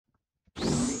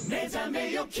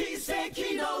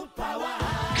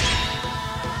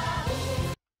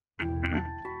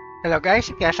Hello guys,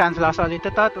 kaya Sanzla ulit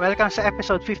ito at welcome sa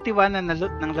episode 51 ng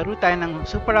laro tayo ng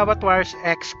Super Robot Wars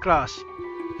X Cross.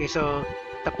 Okay, so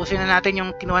tapusin na natin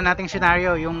yung kinuha nating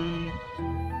scenario, yung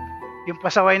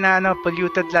pasaway na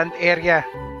polluted land area.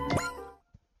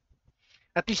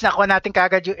 At least nakuha natin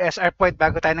kagad yung SR point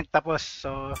bago tayo nagtapos.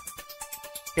 So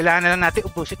kailangan na lang natin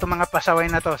ubusin itong mga pasaway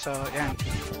na to. So yan.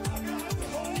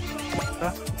 Ito.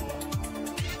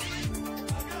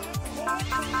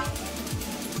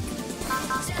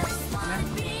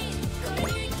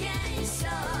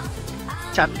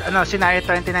 Chat, scenario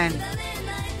 29.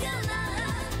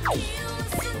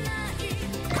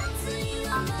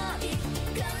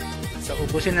 So,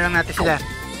 ubusin na lang natin sila.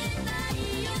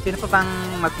 Sino pa bang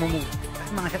mag-move?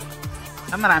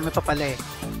 Marami pa pala eh.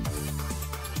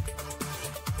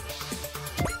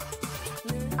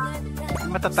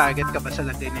 Matatarget ka ba sa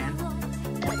lagay na yan?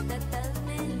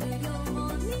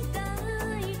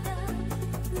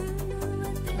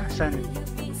 Nasaan?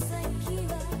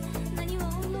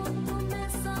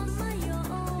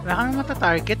 Wala kang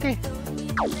matatarget eh.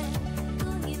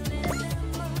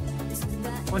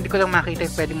 Kung hindi ko lang makita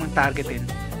yung pwede mong targetin.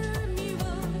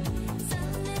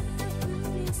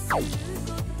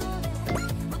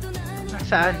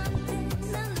 Nasaan?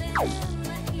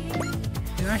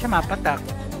 Hindi naman siya mapatak.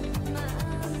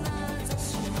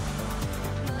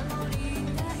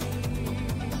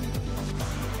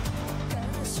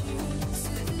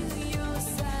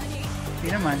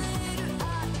 Hindi naman.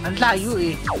 Ang layo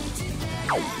eh.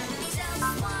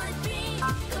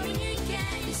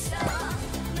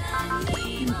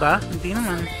 Ba? Hindi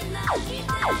naman.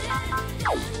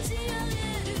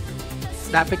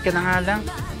 Lapit ka na nga lang.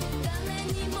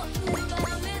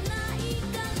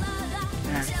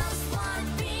 Ayan.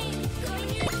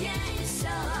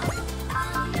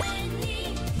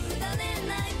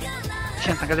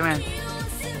 Siya, tanggalin mo yan.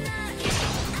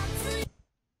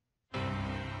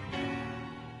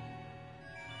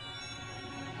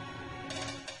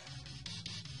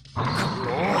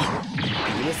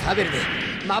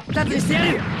真っ二つにして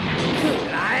やる。く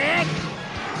らえ。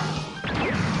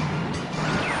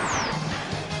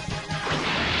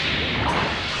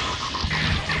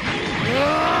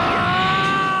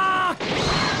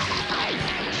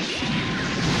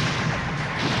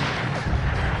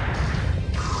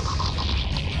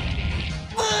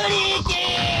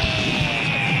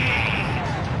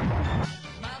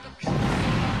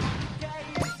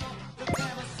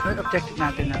Objective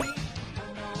natin na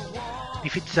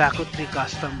defeat Zaku 3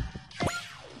 custom.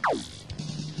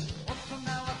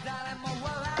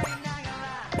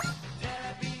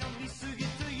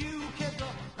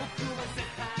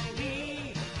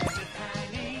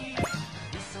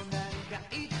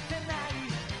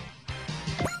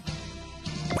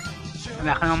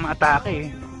 Wala ka nang ma-atake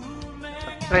eh.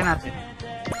 So, try natin.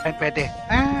 Ay, pwede.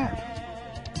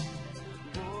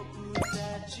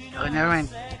 Okay, nevermind.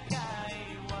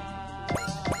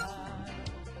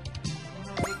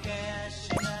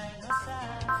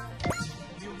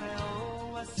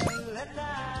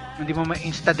 Hindi mo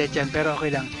ma-insta-dead yan, pero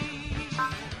okay lang.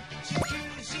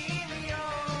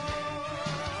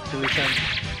 Tuition.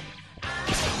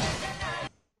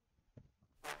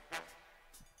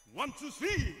 1、2、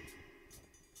3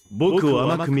僕を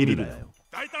甘く見るなよ。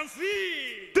大胆スリ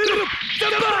ー出ろ！ジャ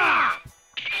ンバー！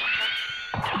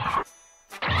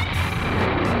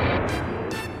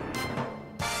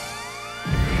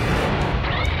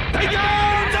大胆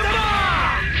ジャンバー！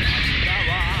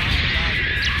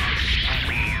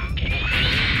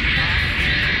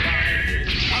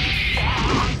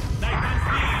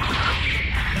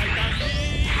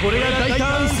これが大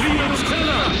胆スリーの力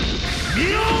だ。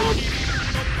見ろ！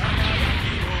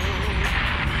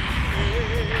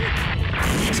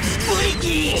ブリキ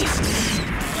ー！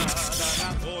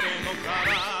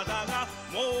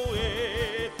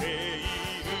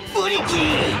ブリキー！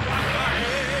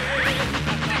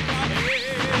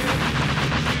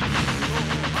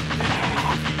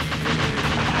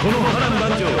この波乱万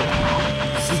丈、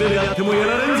素手でやってもや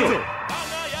られんぞ。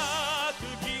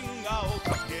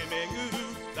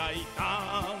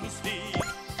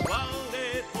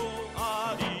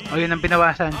O yun ang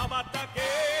pinawasan.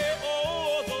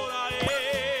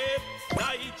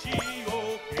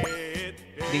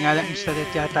 Hindi nga lang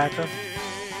insta-dead yata to.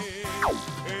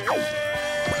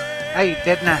 Ay,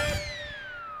 dead na.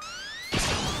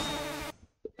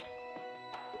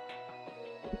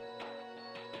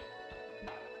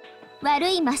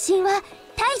悪いマシンは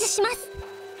退治します。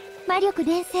魔力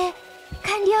伝制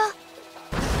完了。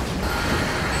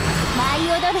舞い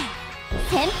踊れ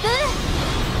旋風。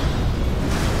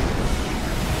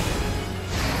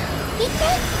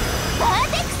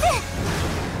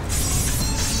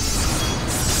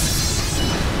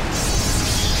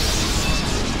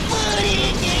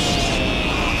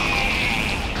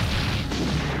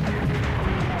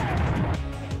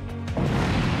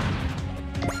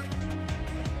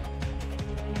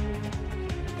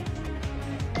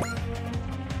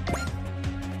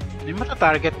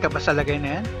Naka-target ka ba sa lagay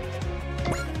na yan?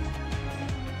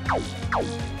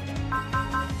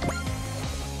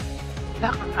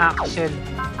 Wala kang axle.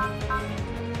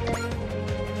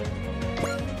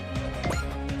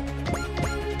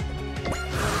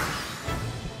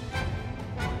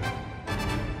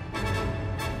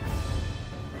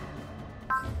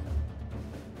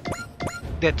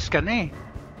 Deaths ka na eh.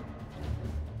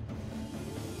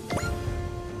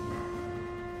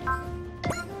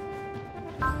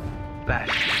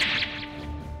 Flash.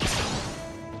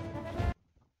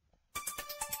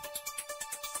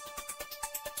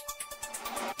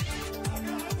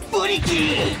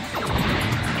 Buriki!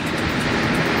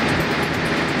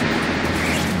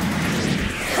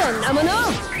 こんなもの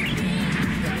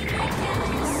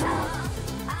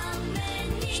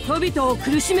人々を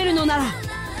苦しめるのなら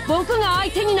僕が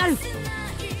相手になる。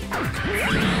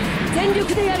全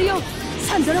力でやるよ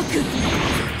サンドロック。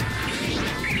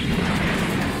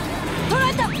捉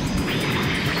えた。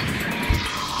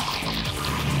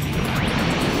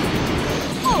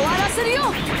終わらせる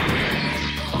よ。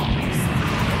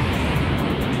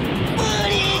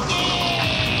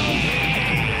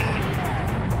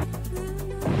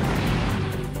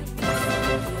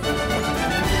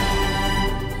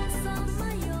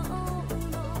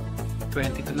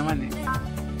22 naman eh.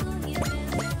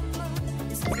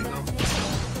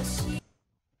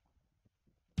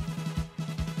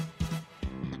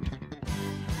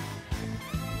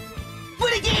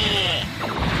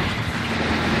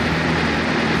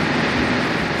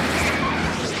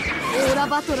オーラ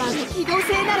バトラーの機動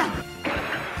性なら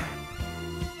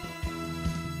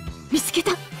見つけ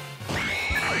た。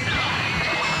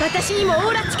私にもオ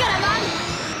ーラ力があ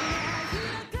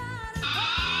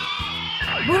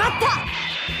る。もらった。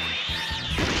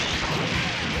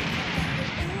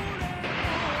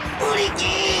ブリキー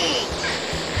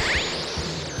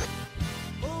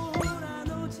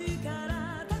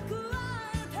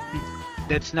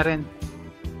Deaths na rin.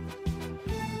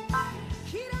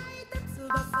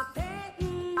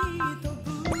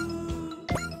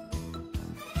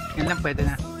 Yan lang, pwede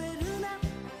na.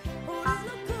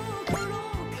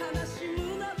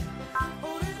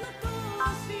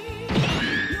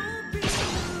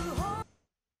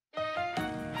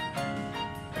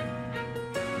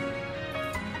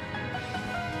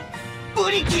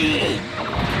 Buriki!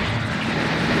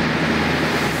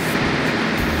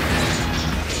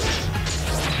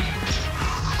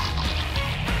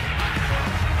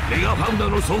 メガファウンダー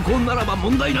の走行ならば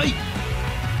問題ない。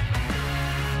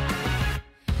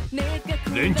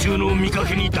連中の見か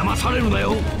けに騙されるな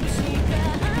よ。ブ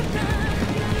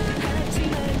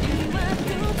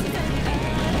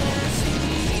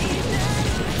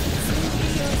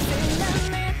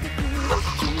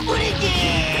リキー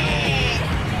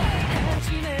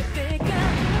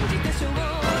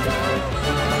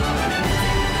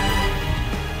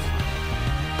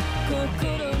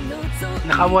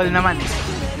Nakawall naman eh.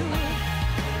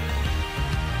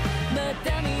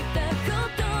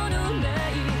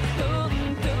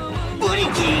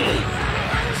 Buriki!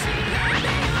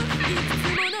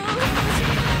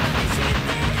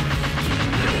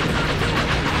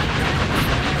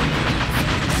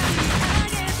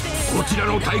 Koちら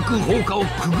の対空砲火を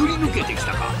くぐり抜けてき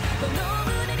たか。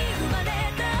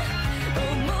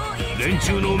連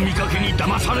中の見かけに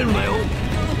騙されるなよ。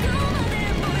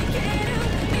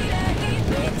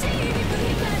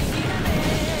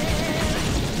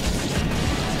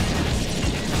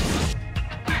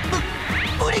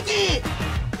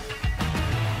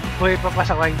Uy,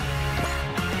 papasakay.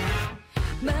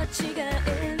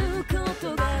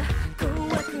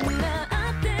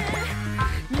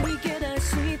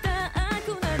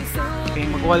 Okay,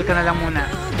 mag-wall ka na lang muna.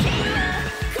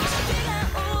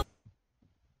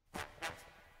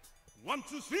 1,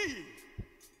 2, 3!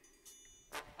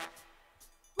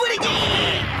 Buriki!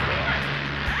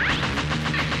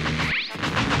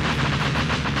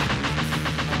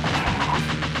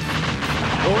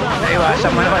 Naiwasan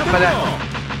mo naman pala.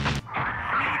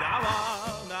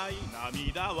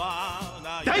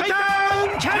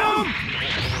 Titan Cannon!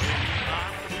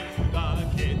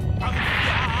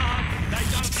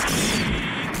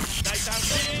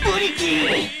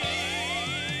 Buriki!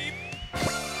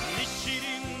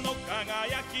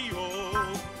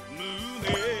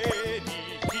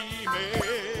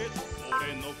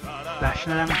 Flash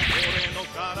na lang.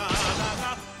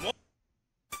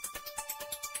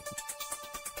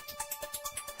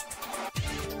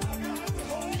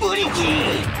 Buriki!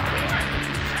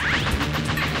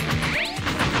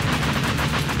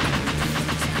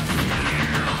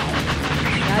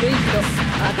 悪いけど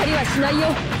当たりはしないよ。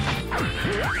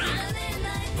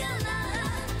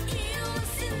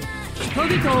人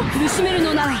々を苦しめる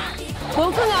のなら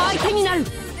僕が相手になる。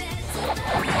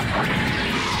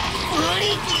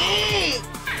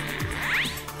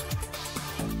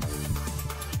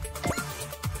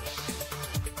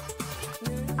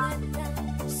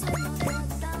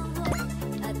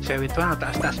Sewit pa,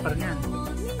 mataas-taas pa rin yan.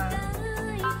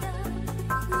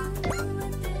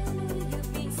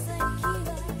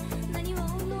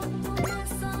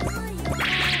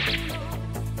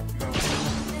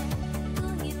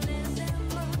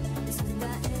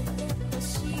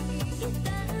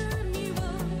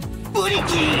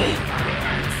 Buriki!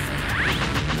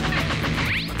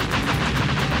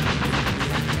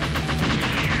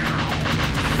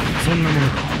 そんなもの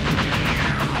か。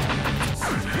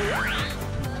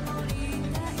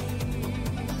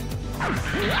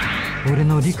俺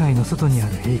の理解の外にあ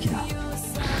る兵器だ。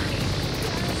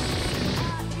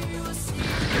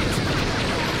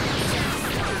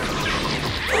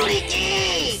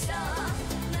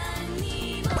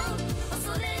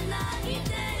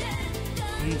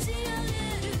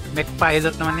Mech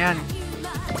pilot naman yan.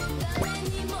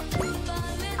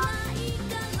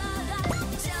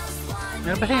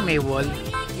 Meron ba siya may wall?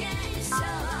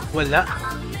 Wala.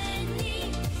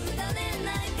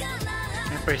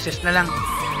 May persist na lang.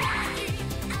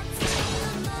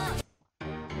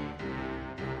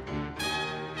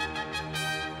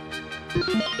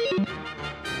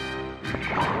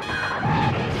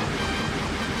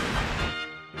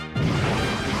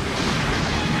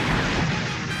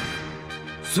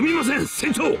すみません、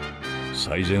船長。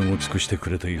最善を尽くしてく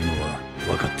れているのは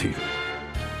分かっている。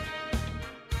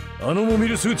あのモビ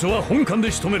ルスーツは本艦で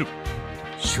仕留める。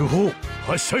主砲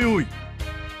発射用意。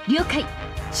了解。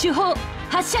主砲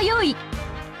発射用意。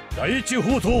第一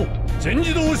砲塔全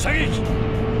自動射撃。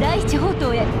第一砲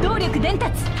塔へ動力伝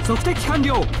達。測敵完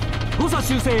了。誤差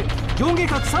修正上下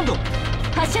角3度。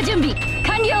発射準備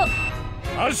完了。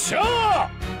発射。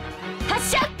発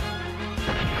射。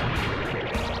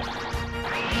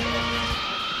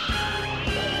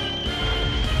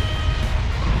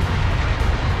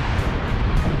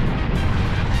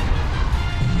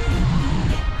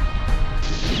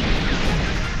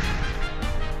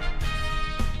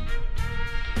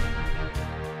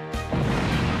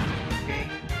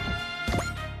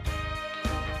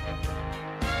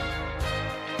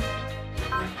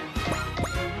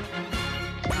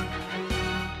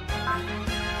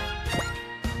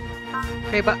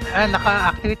Okay ba?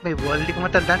 Naka-activate may wall. Hindi ko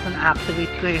matandaan kung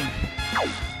na-activate ko yun.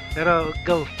 Pero,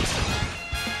 go.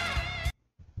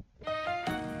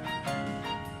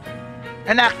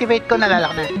 Na-activate ko,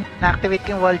 nalala ko na. Na-activate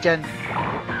ko yung wall dyan.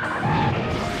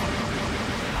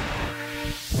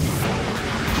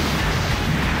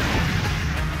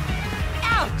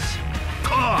 Ouch!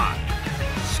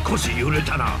 少し揺れ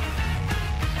たな。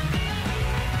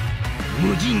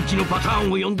無人機のパター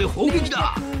ンを読んで砲撃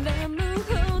だ。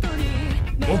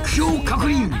目標確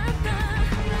認。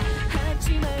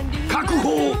確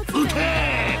保撃て。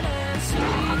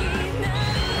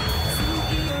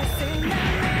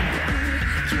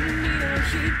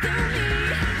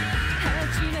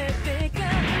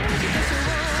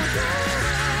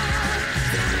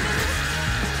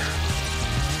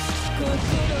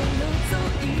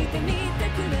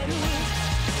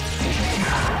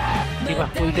Di ba?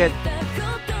 Full dead.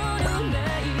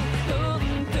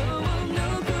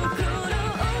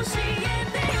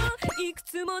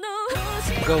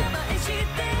 Go.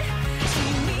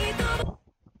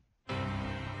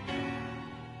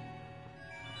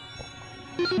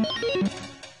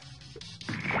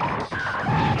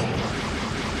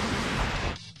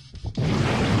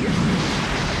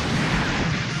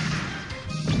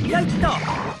やった。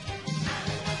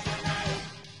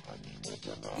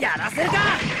やらせるか。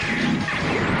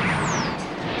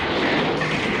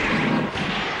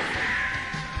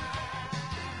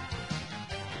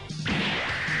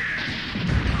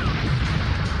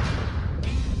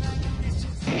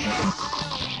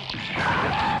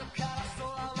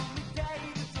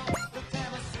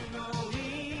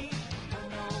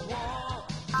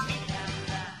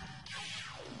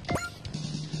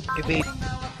Evade.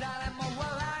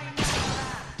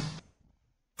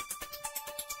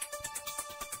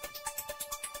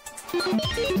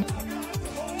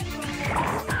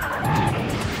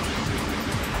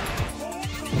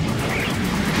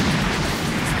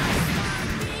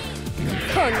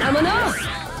こんなもの。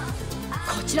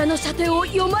こちらの射程を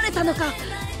読まれたのか。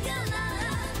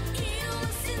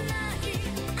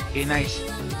Okay, nice.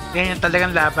 Yan yung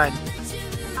talagang laban.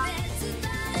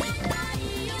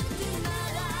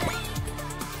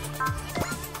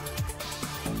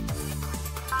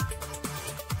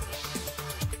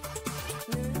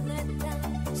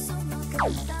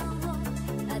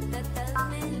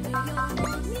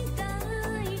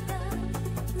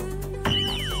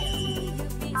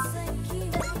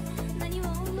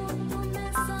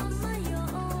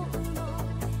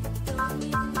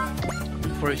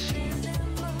 first.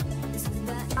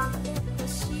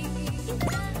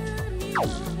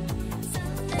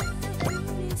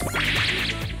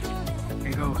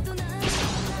 Okay, go.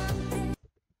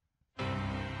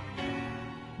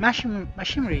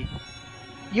 Machinery.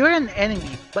 You're an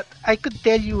enemy, but I could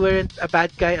tell you weren't a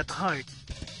bad guy at heart.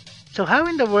 So how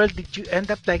in the world did you end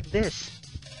up like this?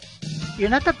 You're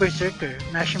not a berserker,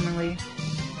 Machinery.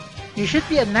 You should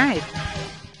be a knight.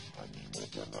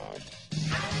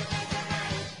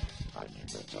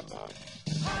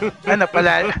 Ano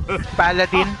pala?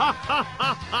 Paladin?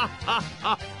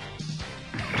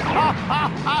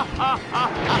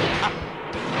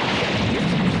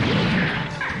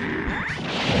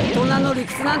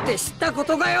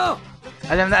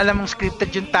 Alam na alam mong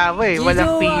scripted yung tawa eh.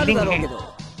 Walang feeling eh.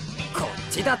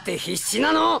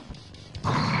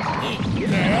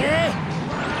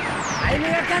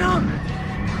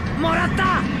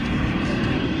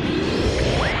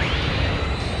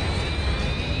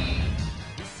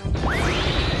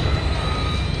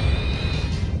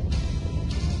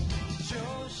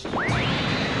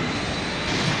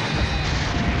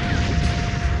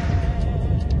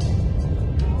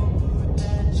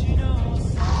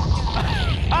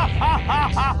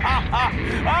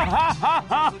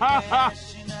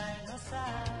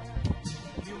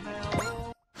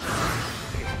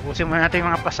 Ubusin mo natin yung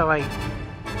mga pasaway.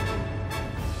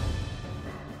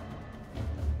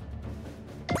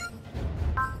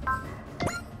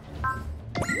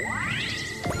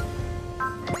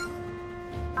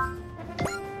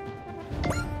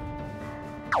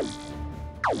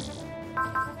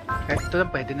 Kahit ito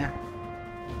lang pwede na.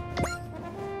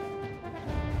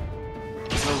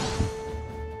 Go.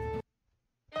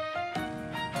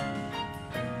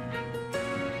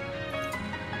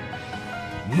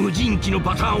 無人機の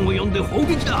パターンを読んで砲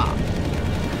撃だ。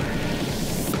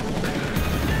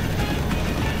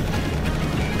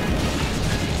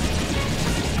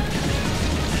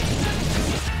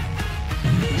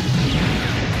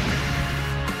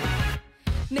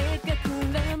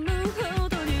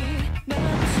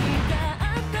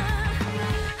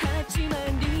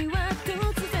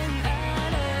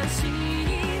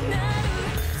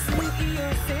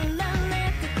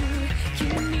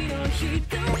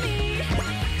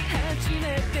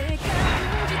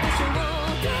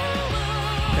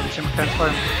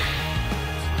Transform.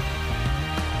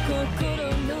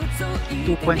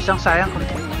 2 points lang, sayang kung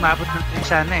umabot ng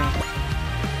 3 sana eh.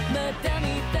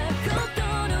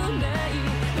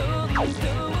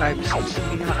 5-6,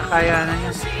 hindi makakaya na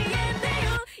niya.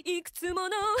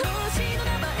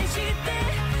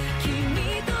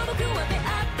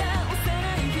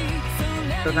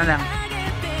 Ito na lang.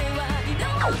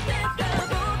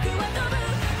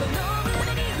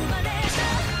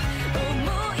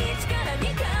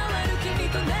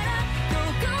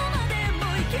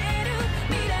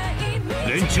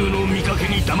連中の見かけ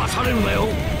に騙されるなよ。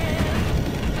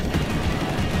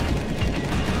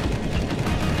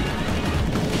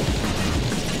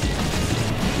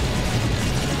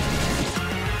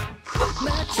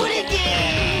プリキ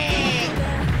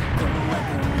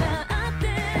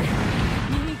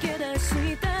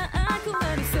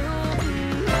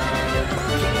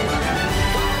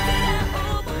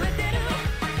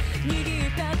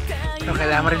So,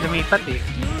 kailangan mo rin lumipat eh.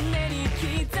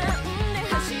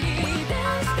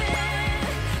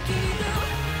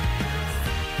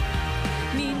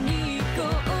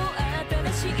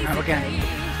 Again.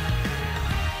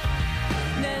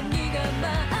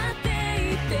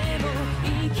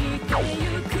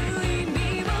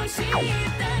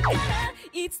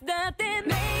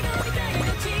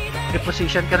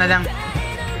 Reposition ka na lang.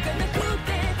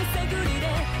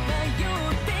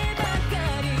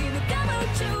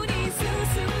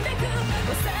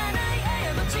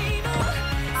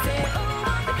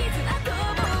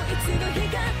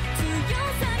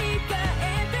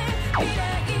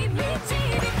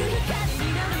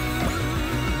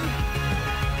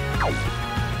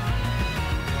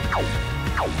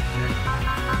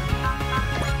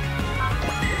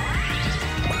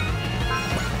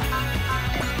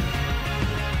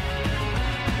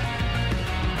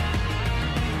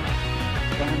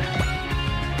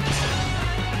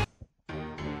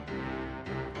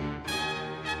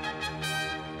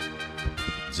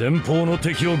前方の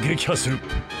敵を撃破する。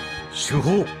主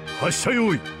砲発射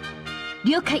用意。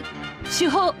了解。主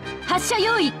砲発射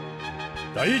用意。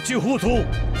第一砲塔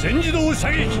全自動射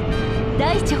撃。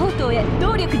第一砲塔へ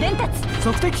動力伝達。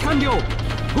測敵完了。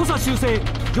誤差修正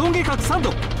上下角3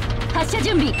度。発射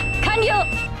準備完了。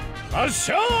発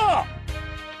射。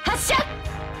発射。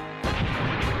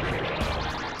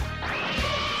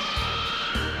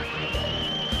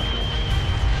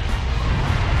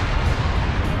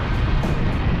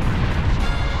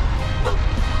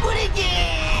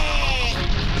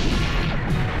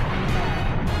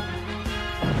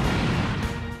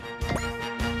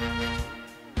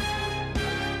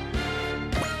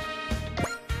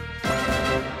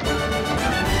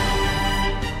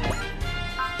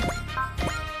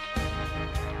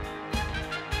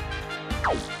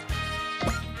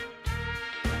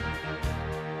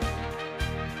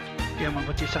Kaya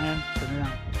Mabuti isang yan. Ito na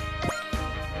lang.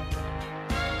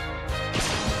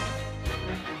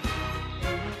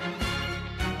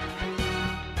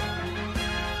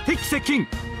敵接近。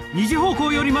2時方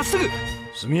向よりまっすぐ。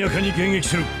速やかに迎撃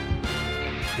する。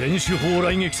電子砲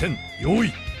雷撃戦用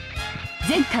意。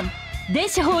全艦電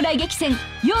子砲雷撃戦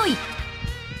用意。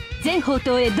全砲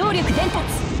塔へ動力伝達。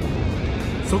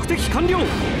測敵完了。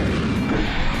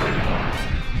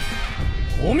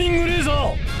ホーミングレーザー。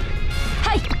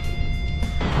はい。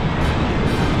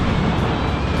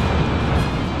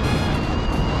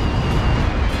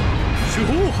主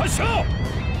砲発射。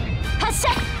発射。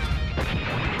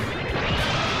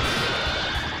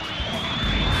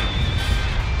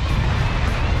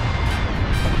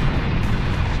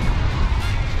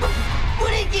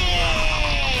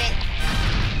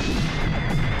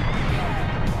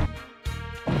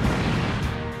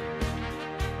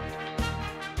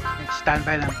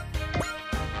Standby lang.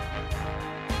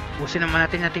 Busin naman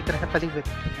natin yung natitira sa paligid.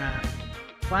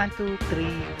 1, 2, 3,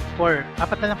 4.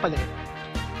 Apat na lang pala eh.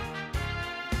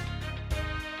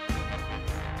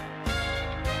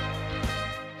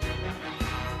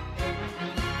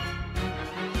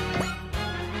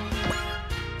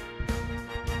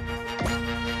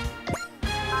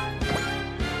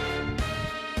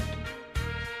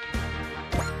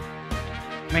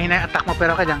 May hina-attack mo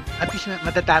pero kailang at least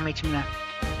madadamage mo na.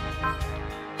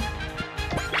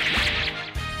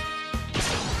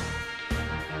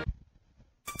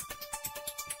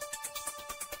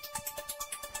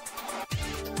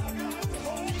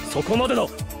 So こまでだ。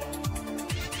終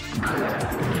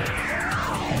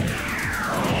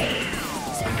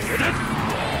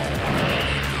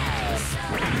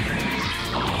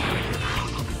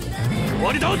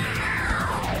わりだ。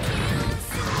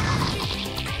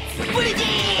ブリキー。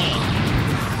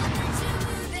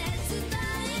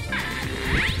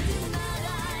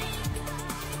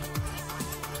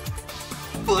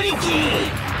ブリキ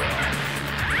ー。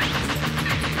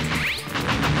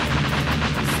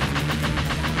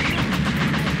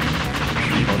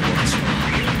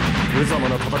無様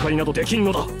な戦いなどできん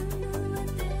のだ。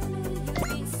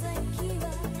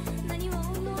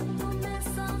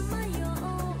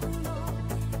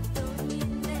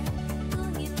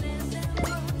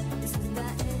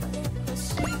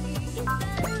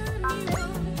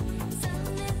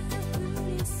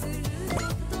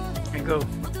Go.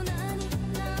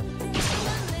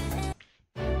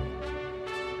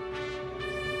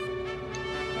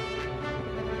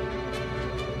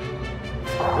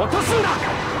 落とすんだ。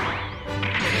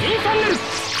インターネル。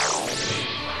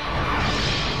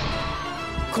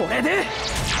これで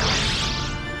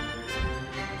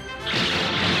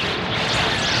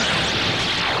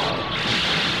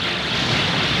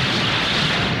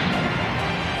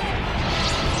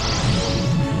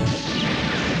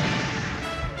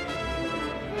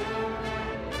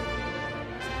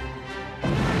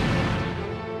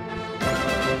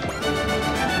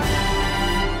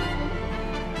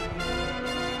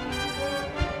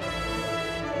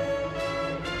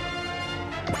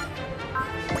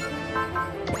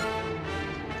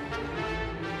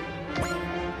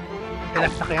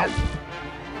Relax na kaya?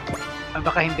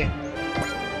 Baka hindi.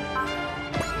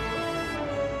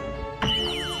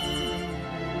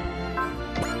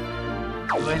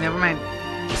 Okay, never mind.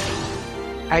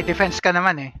 High defense ka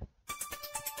naman eh.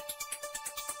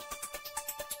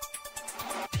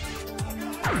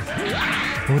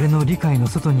俺の理解の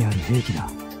外にある兵器だ。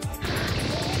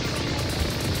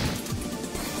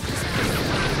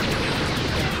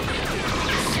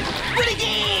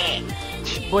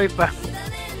Boy pa.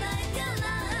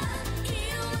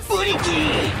 ブリキ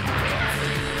ー。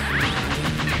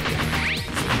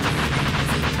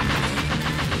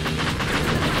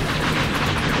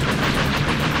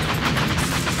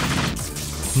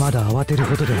まだ慌てる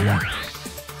ほどではない。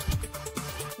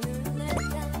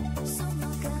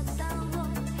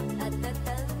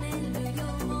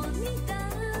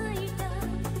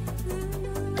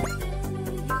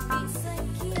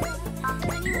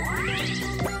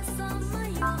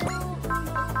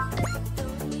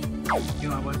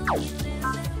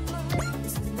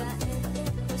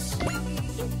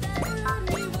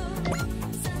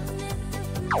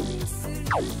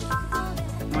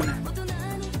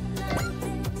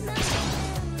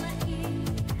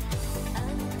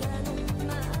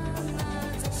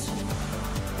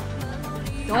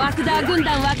ドアクダー軍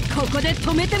団はここで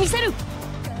止めてみせる。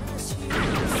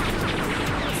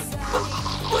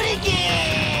ブリキー。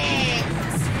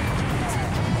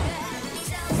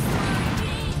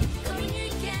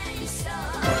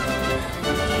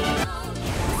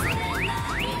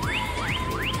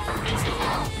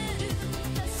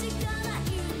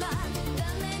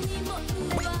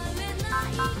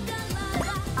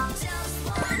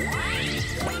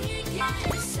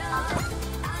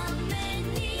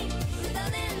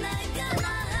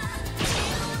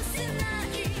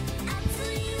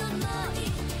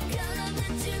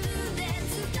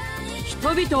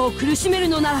人々を苦しめる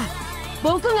のなら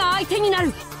僕が相手にな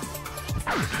る。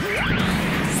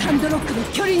サンドロックの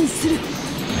距離にする。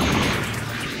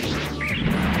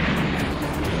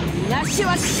逃がし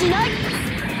はしない。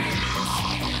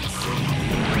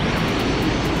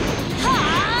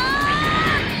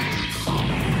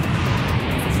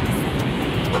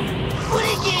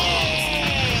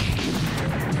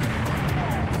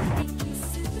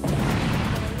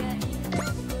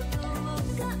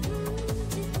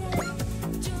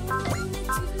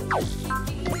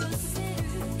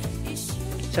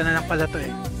Isa na lang pala to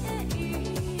eh.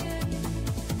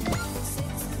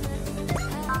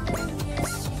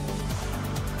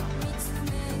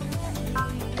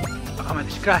 Baka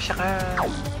madisgrasya ka.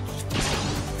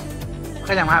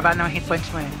 Okay lang, mahaba naman hit points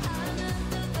mo eh.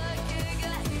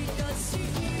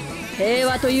 平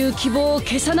和という希望を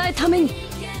消さないために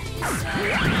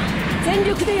全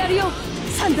力でやるよ、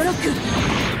サンドロック。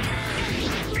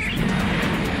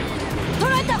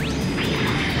捉えた。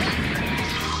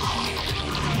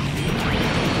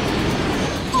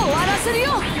終わらせる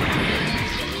よ。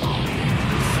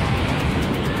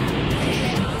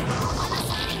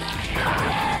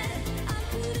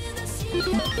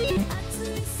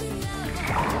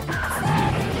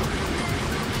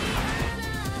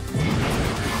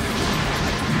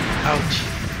Ouch.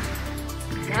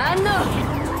 なんの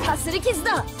かすり傷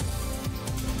だ。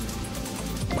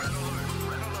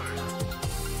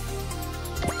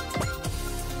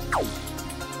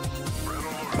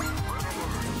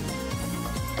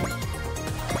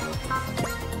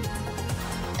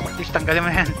Tanggalin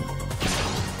mo yan.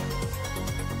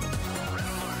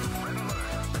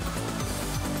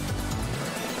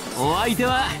 O相手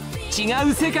は違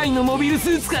う世界のモビル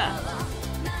スーツか。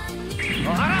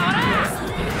おらおら、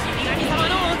死神様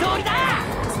のお通りだ。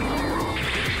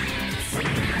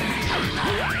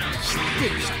切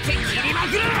って切りま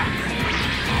くる。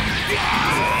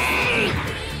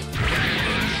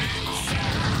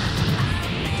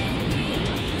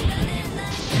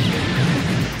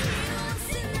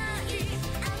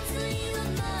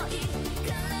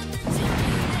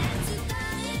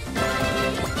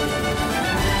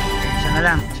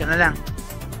Siya na lang.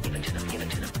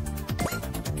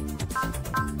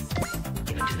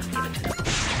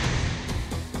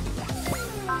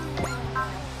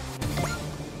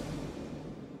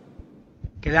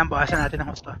 Kailangan bawasan natin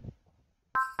ang husto.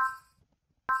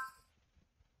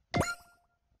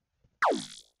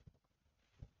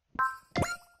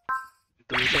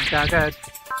 Tuwisan ka agad.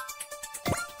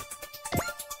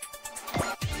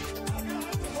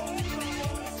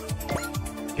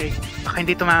 Okay, baka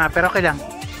hindi tumama pero okay lang.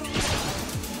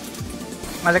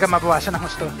 Malaga mabawasan ang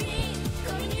husto.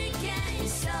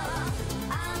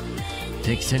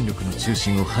 敵戦力の中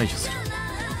心を排除する。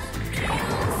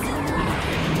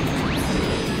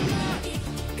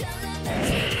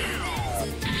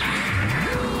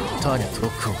ターゲットロ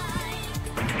ックオン。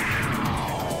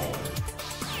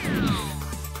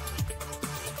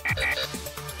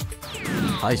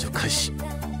排除開始。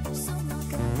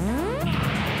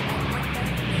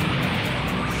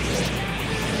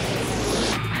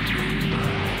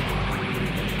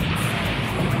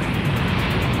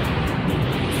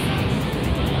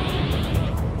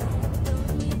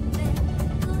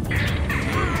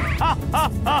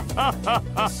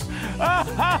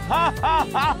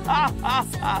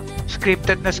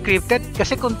Scripted na scripted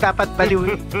kasi kung dapat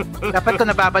baliw dapat kung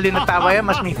nababaliw na tawa yan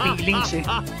mas may feelings eh.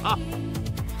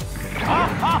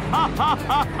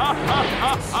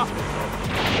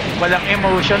 Walang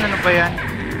emotion, ano ba yan?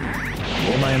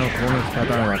 お前の攻撃パ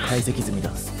ターンは解析済みだ。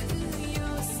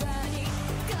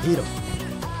ヒーロー、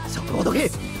そこをどけ。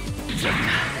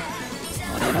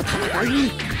俺の戦い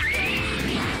に。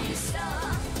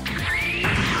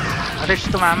Alis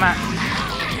tumama.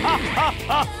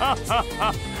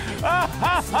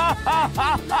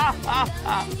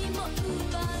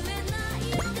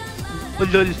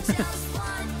 Ulol.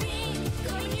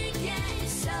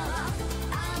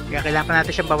 Kaya kailangan pa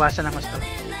natin siyang bawasan ng gusto.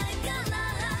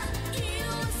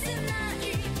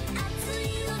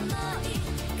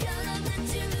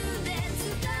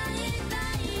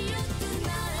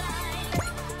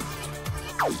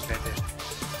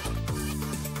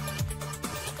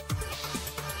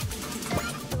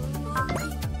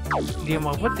 Hindi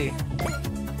mo mabuti.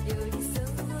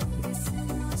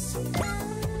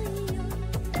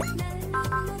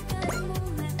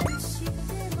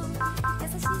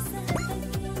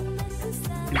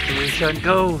 Intuition,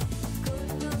 go!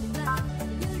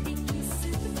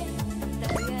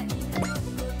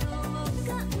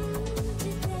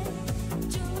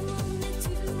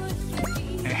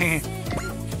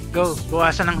 Go,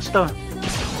 bawasan ng gusto.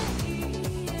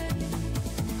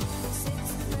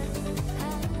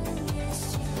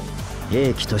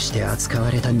 兵器として扱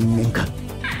われた人間か。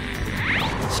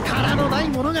力のない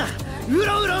者がう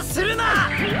ろうろするな。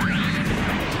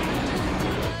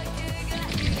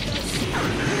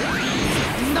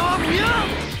のぶよ。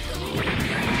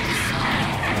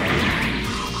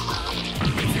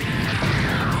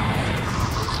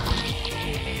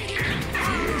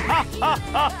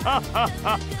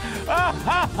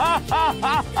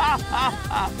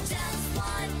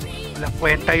Walang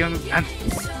kwenta yung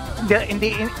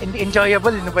hindi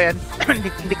enjoyable, ano ba yan?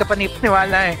 hindi ka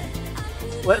panipaniwala eh.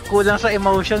 Kulang sa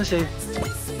emotions eh.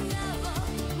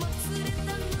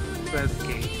 12k.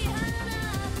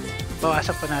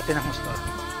 Bawasan pa natin ang gusto.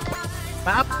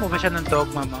 Ma-up mo ba siya ng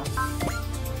dogma mo?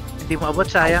 Hindi mo abot,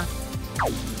 sayang.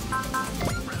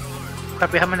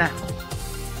 Tapihan mo na.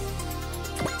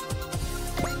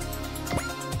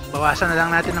 Bawasan na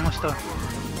lang natin ang gusto.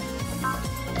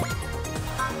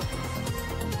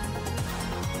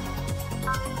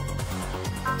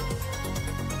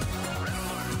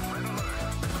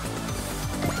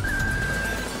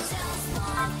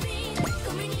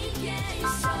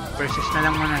 Versus na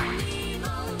lang muna.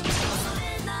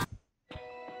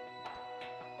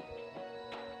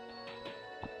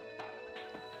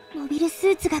 Mobile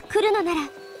suits が来るのなら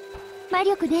魔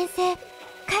力錬成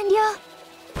完了。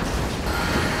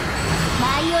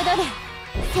舞い踊れ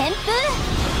旋風。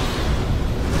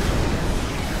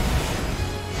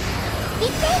行っ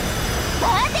てバ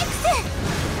ーテックス。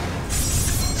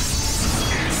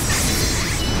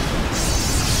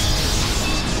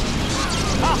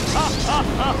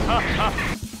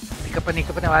Hindi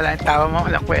ka pa nawala yung tawa mo,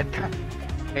 walang kwenta.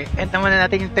 Okay, end naman na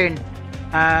natin yung turn.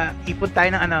 Ipon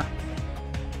tayo ng ano.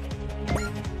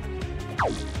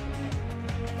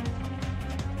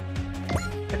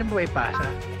 Pwede mo ba ipasa?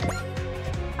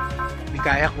 Hindi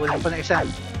kaya, kulang pa na isa.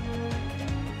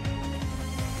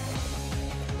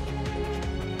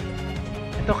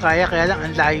 Ito kaya lang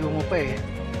ang layo mo pa eh.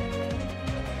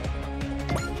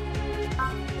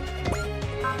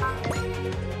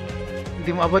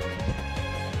 Hindi mo abot.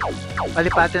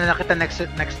 Palipatin na lang kita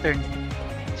next turn.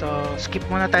 So skip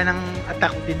muna tayo ng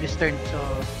attack within this turn. So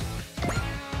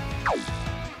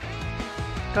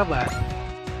ka ba?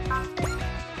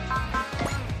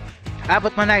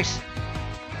 Abot mo, nice.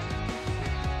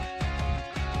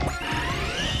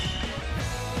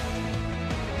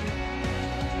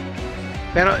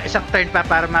 Pero isang turn pa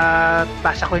para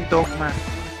mapasa ko yung dogma.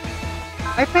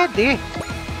 Ay pwede.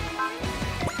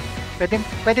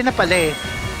 Pwede na pala eh.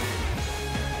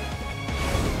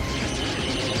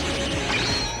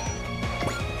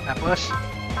 Tapos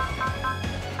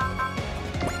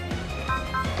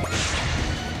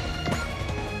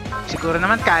siguro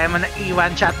naman kaya mo na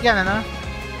i-one shot yan, ano?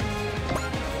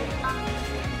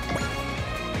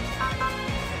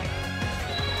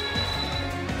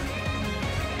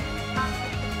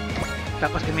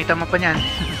 Tapos gamitan mo pa niyan.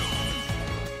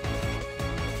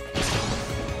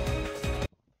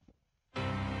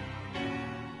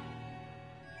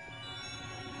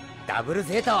 Double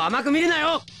Zeta を甘く見るな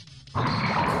よ。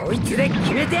こいつで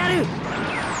決めてやる。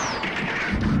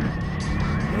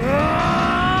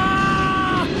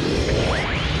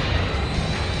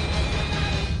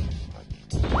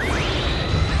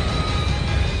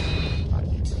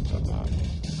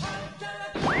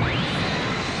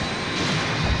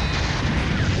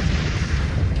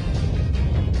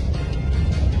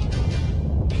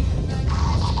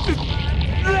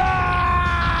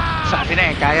Sabi na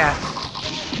eh, kaya.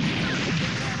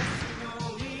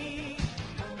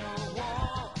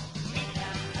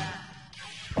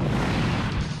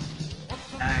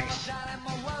 Nice.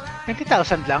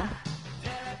 20,000 lang?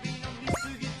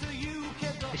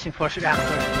 Disenforced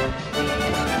actor.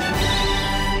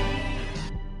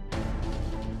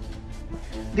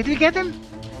 Did we get him?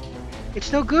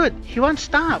 It's no good. He won't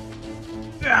stop.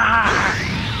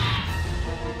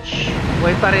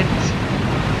 Buhay pa rin.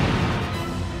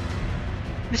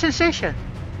 The sensation.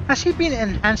 Has he been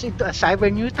enhanced into a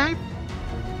cyber new type?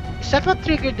 Is that what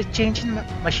triggered the change in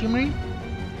machinery?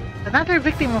 Another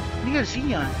victim of Neo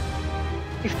Xeon.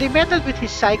 If they meddled with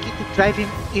his psyche to drive him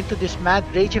into this mad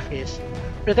rage of his,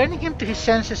 returning him to his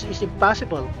senses is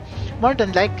impossible, more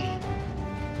than likely.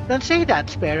 Don't say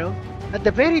that, Sparrow. At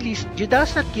the very least,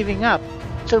 Judas not giving up,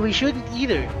 so we shouldn't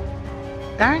either.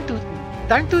 Darn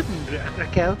tootin',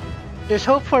 Raquel. There's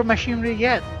hope for machinery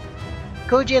yet.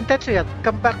 Koji and Tetsuya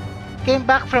came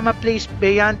back from a place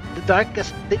beyond the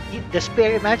darkest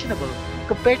despair imaginable.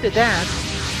 Compared to that...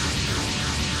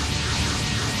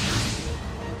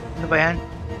 Ano ba yan?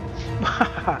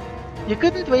 You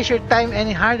couldn't waste your time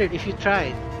any harder if you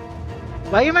tried.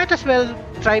 Why, you might as well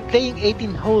try playing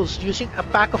 18 holes using a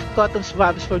pack of cotton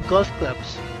swabs for golf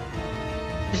clubs.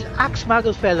 This axe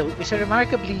smuggle fellow is a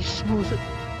remarkably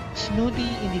snooty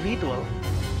individual.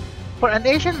 For an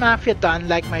Asian mafia don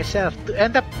like myself to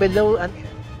end up below an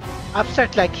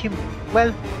upstart like him,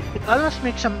 well, it almost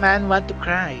makes a man want to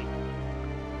cry.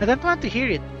 I don't want to hear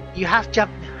it, you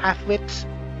half-jumped half-wits.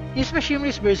 Use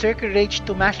Machinery's berserker rage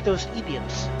to mash those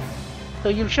idiots. So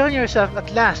you've shown yourself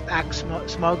at last, Axe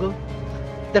Smoggle,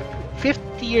 the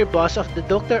 5th-tier boss of the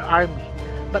Doctor Army,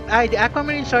 but I, the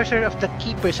Aquamarine Sorcerer of the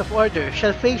Keepers of Order,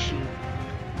 shall face you.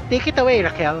 Take it away,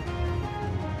 Raquel.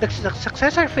 The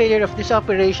success or failure of this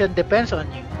operation depends on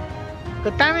you.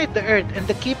 Contaminate the Earth, and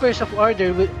the Keepers of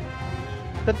Order will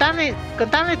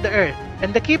contaminate the Earth,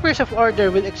 and the Keepers of Order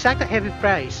will exact a heavy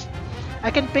price. I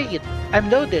can pay it.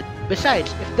 I'm loaded.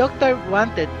 Besides, if Doctor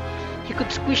wanted, he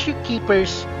could squish you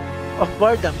Keepers of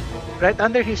Boredom right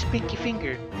under his pinky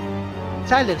finger.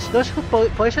 Silence. Those who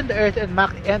poison the Earth and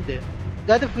mock Ende,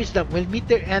 God of Wisdom, will meet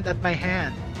their end at my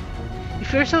hand.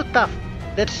 If you're so tough,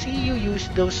 let's see you use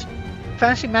those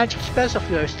fancy magic spells of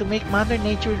yours to make Mother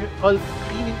Nature all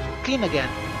clean again.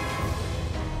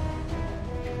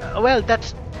 Well,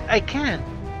 I can.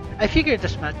 I figured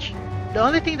as much. The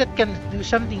only thing that can do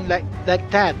something like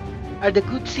that are the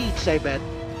good seeds, I bet.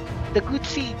 The good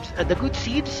seeds? The good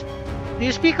seeds? Do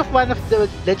you speak of one of the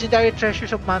legendary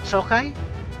treasures of Mount Sokai?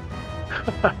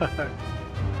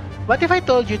 What if I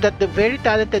told you that the very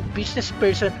talented business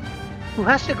person who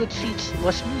has the good seeds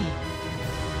was me?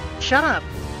 Shut up!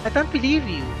 I don't believe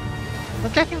you.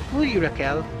 Don't let him fool you,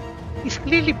 Raquel. He's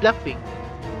clearly bluffing.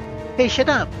 Hey, shut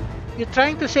up! You're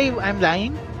trying to say I'm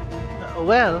lying?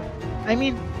 Well, I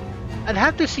mean, I'd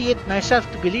have to see it myself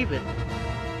to believe it.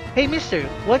 Hey, mister,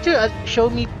 won't you show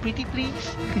me pretty,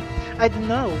 please? I don't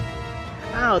know.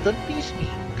 Ow, don't tease me,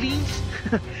 please.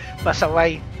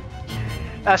 Pasaway.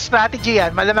 Strategy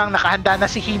yan. Malamang nakahanda na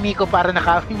si Himiko para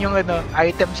nakawin yung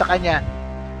item sa kanya.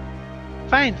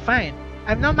 Fine, fine.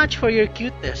 I'm no match for your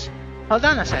cuteness. Hold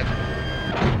on a sec.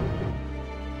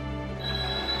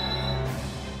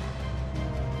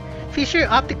 Feast your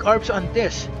optic orbs on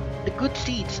this. The good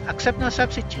seeds, accept no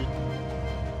substitute.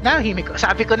 Now, Himiko,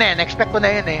 sabi ko na yan, expect ko na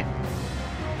yan eh.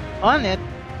 On it.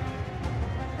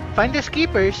 Find the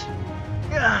keepers.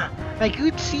 My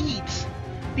good seeds.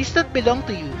 These don't belong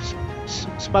to you,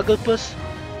 Smugglepuss.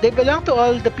 They belong to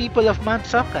all the people of Mount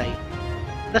Sokai.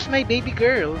 That's my baby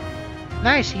girl.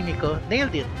 Nice, Himiko.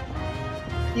 Nailed it.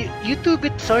 You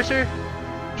two-bit sorcerer.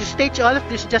 You staged all of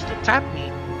this just to trap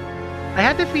me. I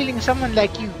had the feeling someone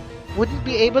like you wouldn't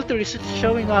be able to resist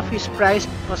showing off his prized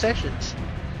possessions.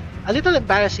 A little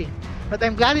embarrassing, but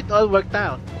I'm glad it all worked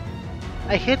out.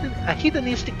 A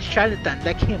hedonistic charlatan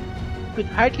like him could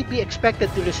hardly be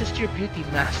expected to resist your beauty,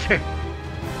 master.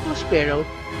 Oh, Sparrow,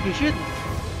 you shouldn't.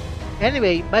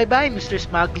 Anyway, bye-bye, Mr.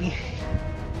 Smugly.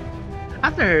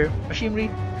 After her, Machinery,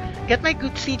 get my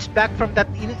good seeds back from that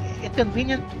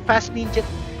inconveniently fast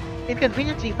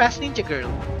ninja girl.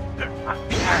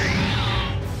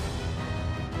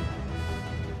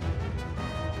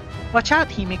 Watch out,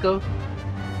 Himiko.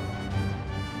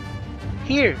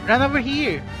 Here, run over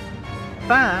here.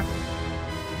 Pa,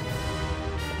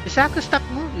 Misako stopped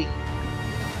moving.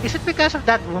 Is it because of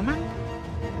that woman?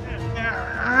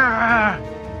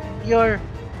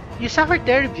 You suffered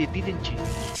terribly, didn't you?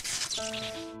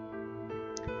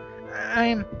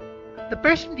 The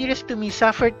person dearest to me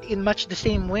suffered in much the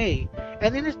same way,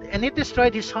 and it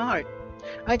destroyed his heart.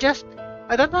 I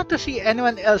don't want to see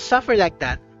anyone else suffer like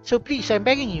that. So please, I'm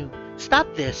begging you,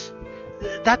 stop this.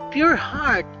 That pure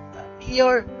heart.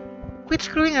 Quit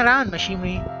screwing around,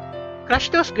 Machinery. Crush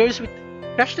those girls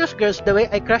the way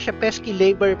I crush a pesky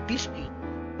labor biscuit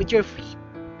with your feet.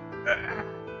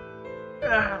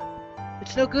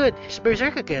 It's no good. He's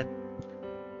berserk again.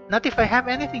 Not if I have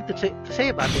anything to say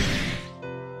about it.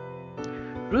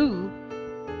 Rue.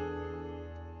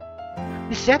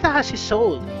 This Zeta has his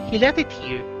soul. He let it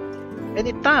here. And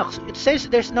it talks. It says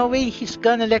there's no way he's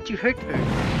gonna let you hurt her.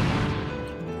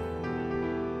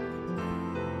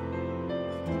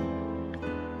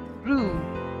 Rue.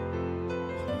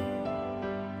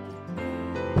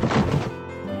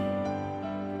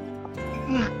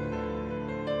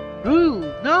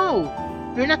 Rue, no!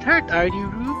 You're not hurt, are you,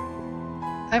 Rue?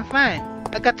 I'm fine.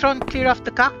 I got thrown clear off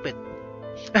the cockpit.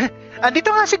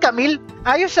 Andito nga si Kamille.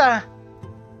 Ayos ah.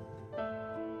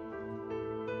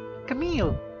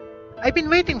 Kamille. I've been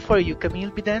waiting for you, Kamille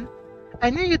Bidan.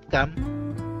 I knew you'd come.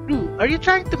 Rue, are you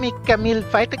trying to make Kamille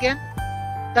fight again?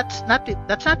 That's not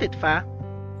it, Fa.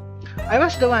 I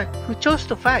was the one who chose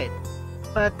to fight.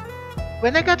 But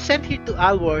when I got sent here to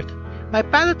Alworth, my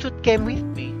parachute came with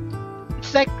me.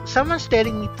 It's like someone's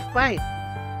telling me to fight.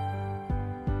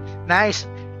 Nice.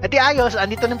 Adi ayos,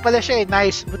 andito nun pala siya eh.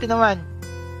 Nice. Buti naman.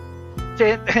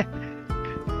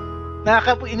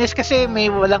 Nakakainis kasi may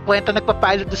walang kwenta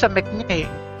nagpapilot doon sa mech niya eh.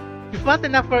 You've fought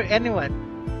enough for anyone.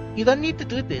 You don't need to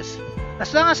do this.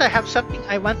 As long as I have something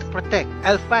I want to protect,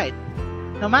 I'll fight.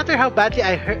 No matter how badly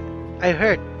I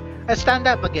hurt, I'll stand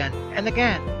up again and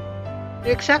again.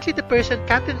 You're exactly the person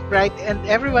Captain Bright and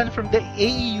everyone from the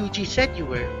AEUG said you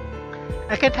were.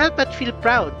 I can't help but feel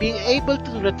proud being able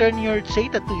to return your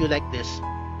Zeta to you like this.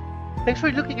 Thanks for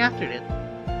looking after it.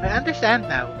 I understand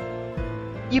now.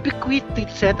 You bequeathed the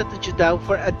Zeta to Judao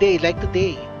for a day like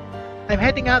today. I'm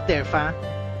heading out there, Fa.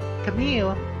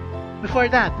 Kamille, before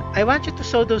that, I want you to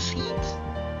sow those seeds.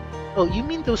 Oh, you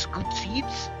mean those good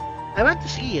seeds? I want to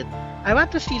see it. I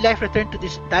want to see life return to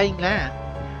this dying land.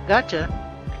 Gotcha.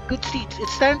 Good seeds.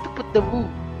 It's time to put the Wu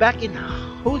back in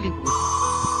Hollywood.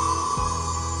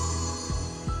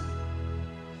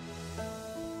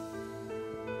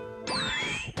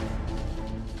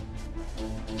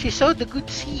 She sowed the good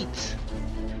seeds.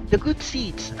 The good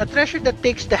seeds, a treasure that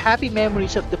takes the happy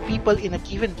memories of the people in a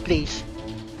given place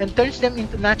and turns them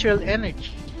into natural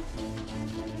energy.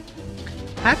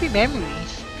 Happy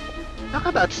memories? Talk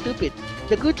about stupid.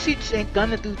 The good seeds ain't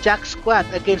gonna do jack squat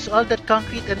against all that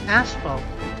concrete and asphalt.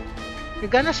 You're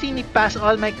gonna see me pass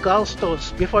all my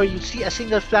gallstones before you see a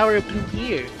single flower bloom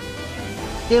here.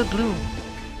 They'll bloom.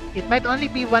 It might only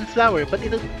be one flower, but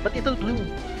it'll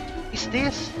bloom. Is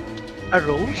this a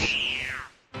rose?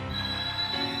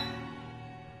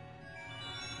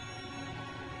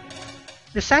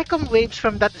 The psychom waves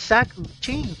from that Zaku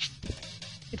changed.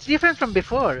 It's different from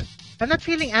before. I'm not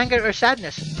feeling anger or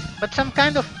sadness, but some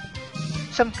kind of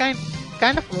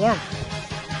warmth.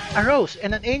 A rose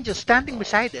and an angel standing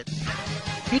beside it.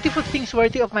 Beautiful things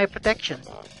worthy of my protection.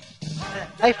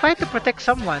 I fight to protect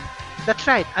someone. That's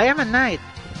right, I am a knight.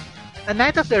 A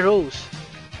knight of the rose.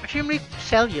 Machinery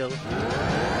Celio.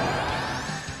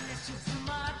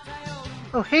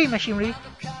 Oh hey Machinery,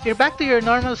 you're back to your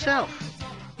normal self.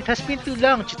 It has been too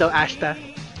long, Chito Ashta.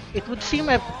 It would seem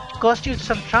I've caused you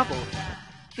some trouble.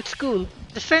 It's cool.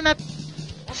 Just try not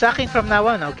sucking from now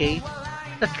on, okay?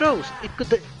 That rose,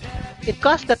 it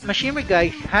caused that machinery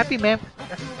guy's happy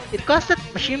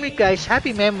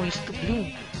memories to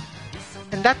bloom.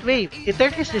 And that wave, it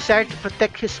turned his desire to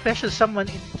protect his special someone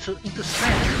into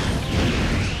strength.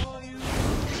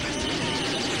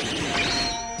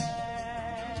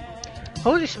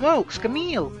 Holy smokes,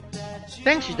 Kamille!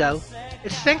 Thanks, Judao.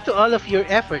 It's thanks to all of your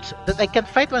efforts that I can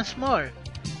fight once more.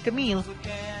 Kamille,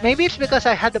 maybe it's because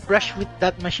I had a brush with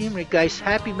that machinery guy's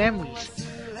happy memories,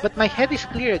 but my head is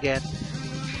clear again.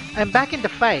 I'm back in the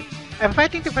fight. I'm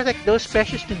fighting to protect those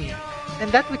precious to me, and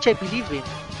that which I believe in.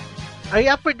 Are you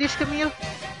up for this, Kamille?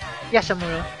 Yes,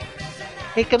 Amuro.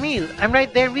 Hey Kamille, I'm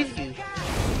right there with you.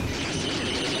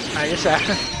 Ayos ah.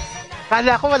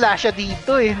 Kala ko wala siya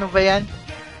dito eh, ano ba yan?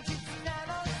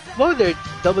 Whoa there,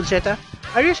 Double Zeta.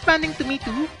 Are you responding to me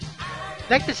too?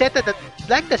 Like the Zeta, that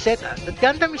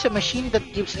Gundam is a machine that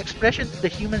gives expression to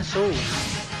the human soul.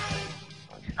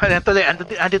 Ano tuloy,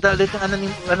 andito ulit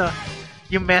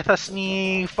yung methods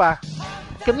ni Fa.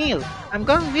 Kamille, I'm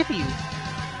going with you.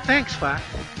 Thanks, Fa.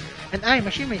 And I,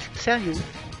 Machinery Celio,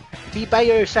 be by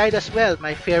your side as well,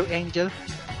 my fair angel.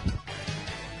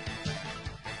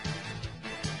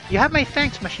 You have my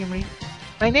thanks, Machinery.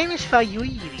 My name is Fa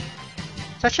Yuiri.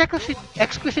 Such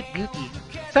exquisite beauty.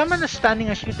 Someone as stunning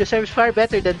as you deserves far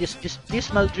better than this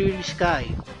dismal, dreary sky.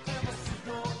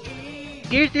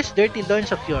 Hear this dirty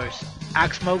loins of yours,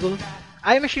 Axe Mogul.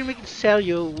 I, Machinery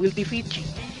Celio, will defeat you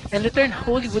and return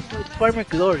Hollywood to its former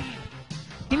glory.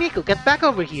 Himiko, get back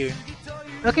over here.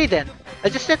 Okay then, I'll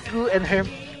just let Ru and her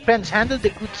friends handle the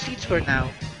good seats for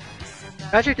now.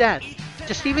 Roger that.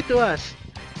 Just leave it to us.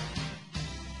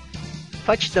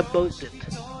 Fudge the boated,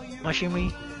 Machinery,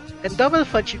 and double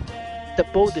fudge the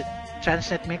boated,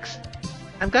 Transnet Mix.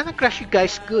 I'm gonna crush you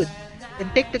guys good and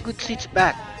take the good seats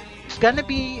back. It's gonna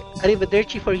be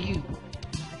arrivederci for you.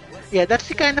 Yeah, that's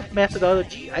the kind of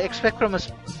methodology I expect from a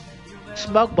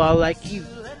smug ball like you.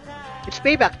 It's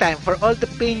payback time for all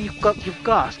the pain you've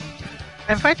caused.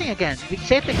 I'm fighting again with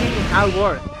Zeta Gundam in our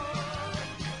war.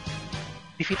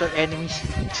 Defeat all enemies.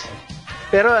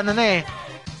 Pero ano na eh,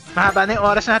 mahaba na yung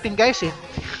oras natin guys eh.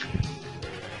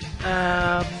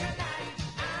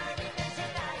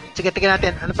 Sige, tignan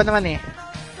natin. Ano pa naman eh?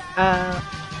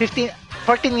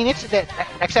 14 minutes.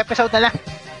 Next episode na lang.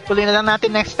 Tuloy na lang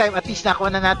natin next time. At least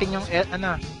nakuha na natin yung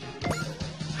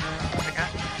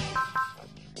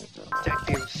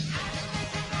objectives.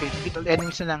 Okay, defeat all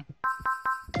enemies na lang.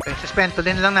 Okay, suspend.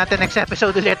 Tuloy na lang natin next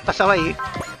episode ulit. Pasaway eh.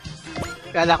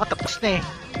 Kala ko tapos na eh.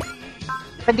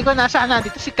 Hindi ko nasaan na.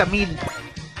 Dito si Kamille.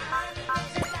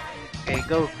 Okay,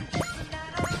 go.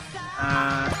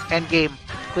 Endgame.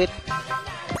 Quit.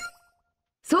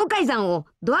 爽快山を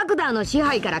ドアクダーの支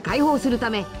配から解放するた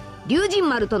め龍神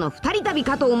丸との二人旅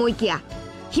かと思いきや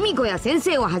卑弥呼や先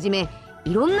生をはじめ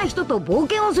いろんな人と冒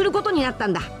険をすることになった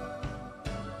んだ。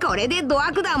これでド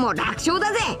アクダーも楽勝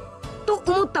だぜと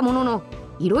思ったものの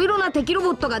いろいろな敵ロ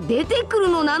ボットが出てくる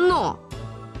のなんの。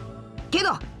けど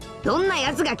どんな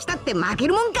やつが来たって負け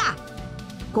るもんか。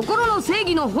心の正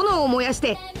義の炎を燃やし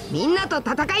てみんなと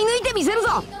戦い抜いてみせる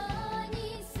ぞ。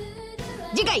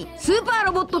次回スーパー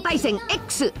ロボット対戦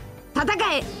X 戦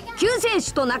え救世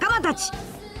主と仲間たち。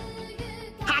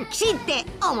はっきり言っ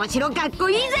て面白かっこ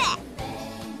いいぜ。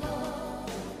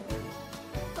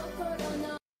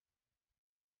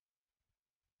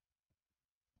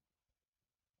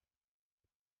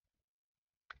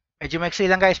Medyo maiksi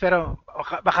lang guys, pero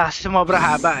baka sumobra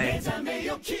haba eh.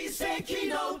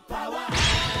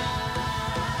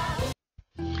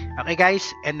 Okay guys,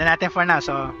 end na natin for now.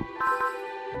 So,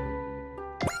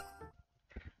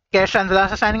 Keshan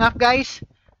Velosa signing off guys.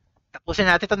 Tapusin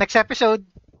natin to next episode.